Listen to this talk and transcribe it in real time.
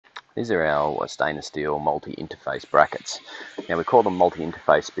These are our stainless steel multi-interface brackets. Now we call them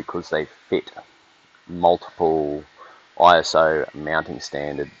multi-interface because they fit multiple ISO mounting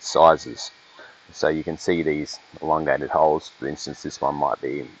standard sizes. So you can see these elongated holes. For instance, this one might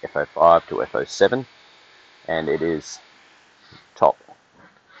be FO5 to FO7, and it is top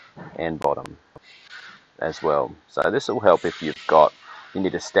and bottom as well. So this will help if you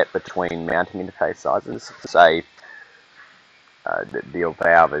need a step between mounting interface sizes. Say your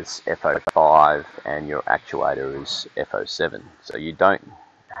valve is FO5 and your actuator is FO7. So you don't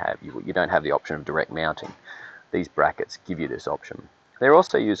have the option of direct mounting. These brackets give you this option. They're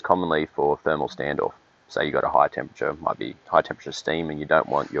also used commonly for thermal standoff. Say you've got a high temperature, might be high temperature steam, and you don't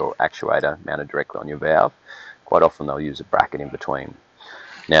want your actuator mounted directly on your valve. Quite often they'll use a bracket in between.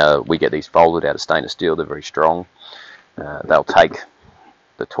 Now we get these folded out of stainless steel. They're very strong. They'll take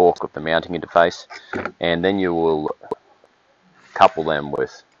the torque of the mounting interface, and then you will couple them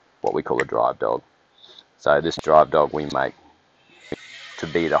with what we call a drive dog. So this drive dog we make to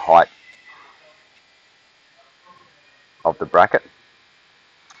be the height of the bracket.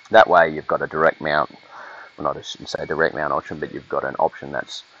 That way you've got a direct mount, well, not I shouldn't say direct mount option, but you've got an option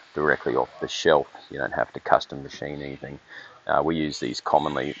that's directly off the shelf. You don't have to custom machine anything. We use these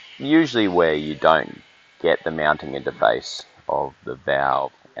commonly, usually where you don't get the mounting interface of the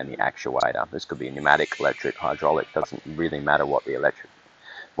valve and the actuator. This could be pneumatic, electric, hydraulic, doesn't really matter what the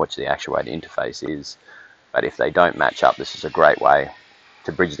actuator interface is. But if they don't match up, this is a great way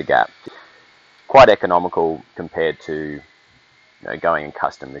to bridge the gap. Quite economical compared to going and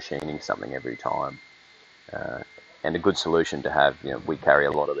custom machining something every time. And a good solution to have. We carry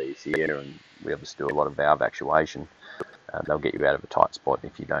a lot of these here, and we obviously do a lot of valve actuation. They'll get you out of a tight spot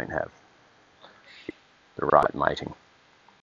if you don't have the right mating.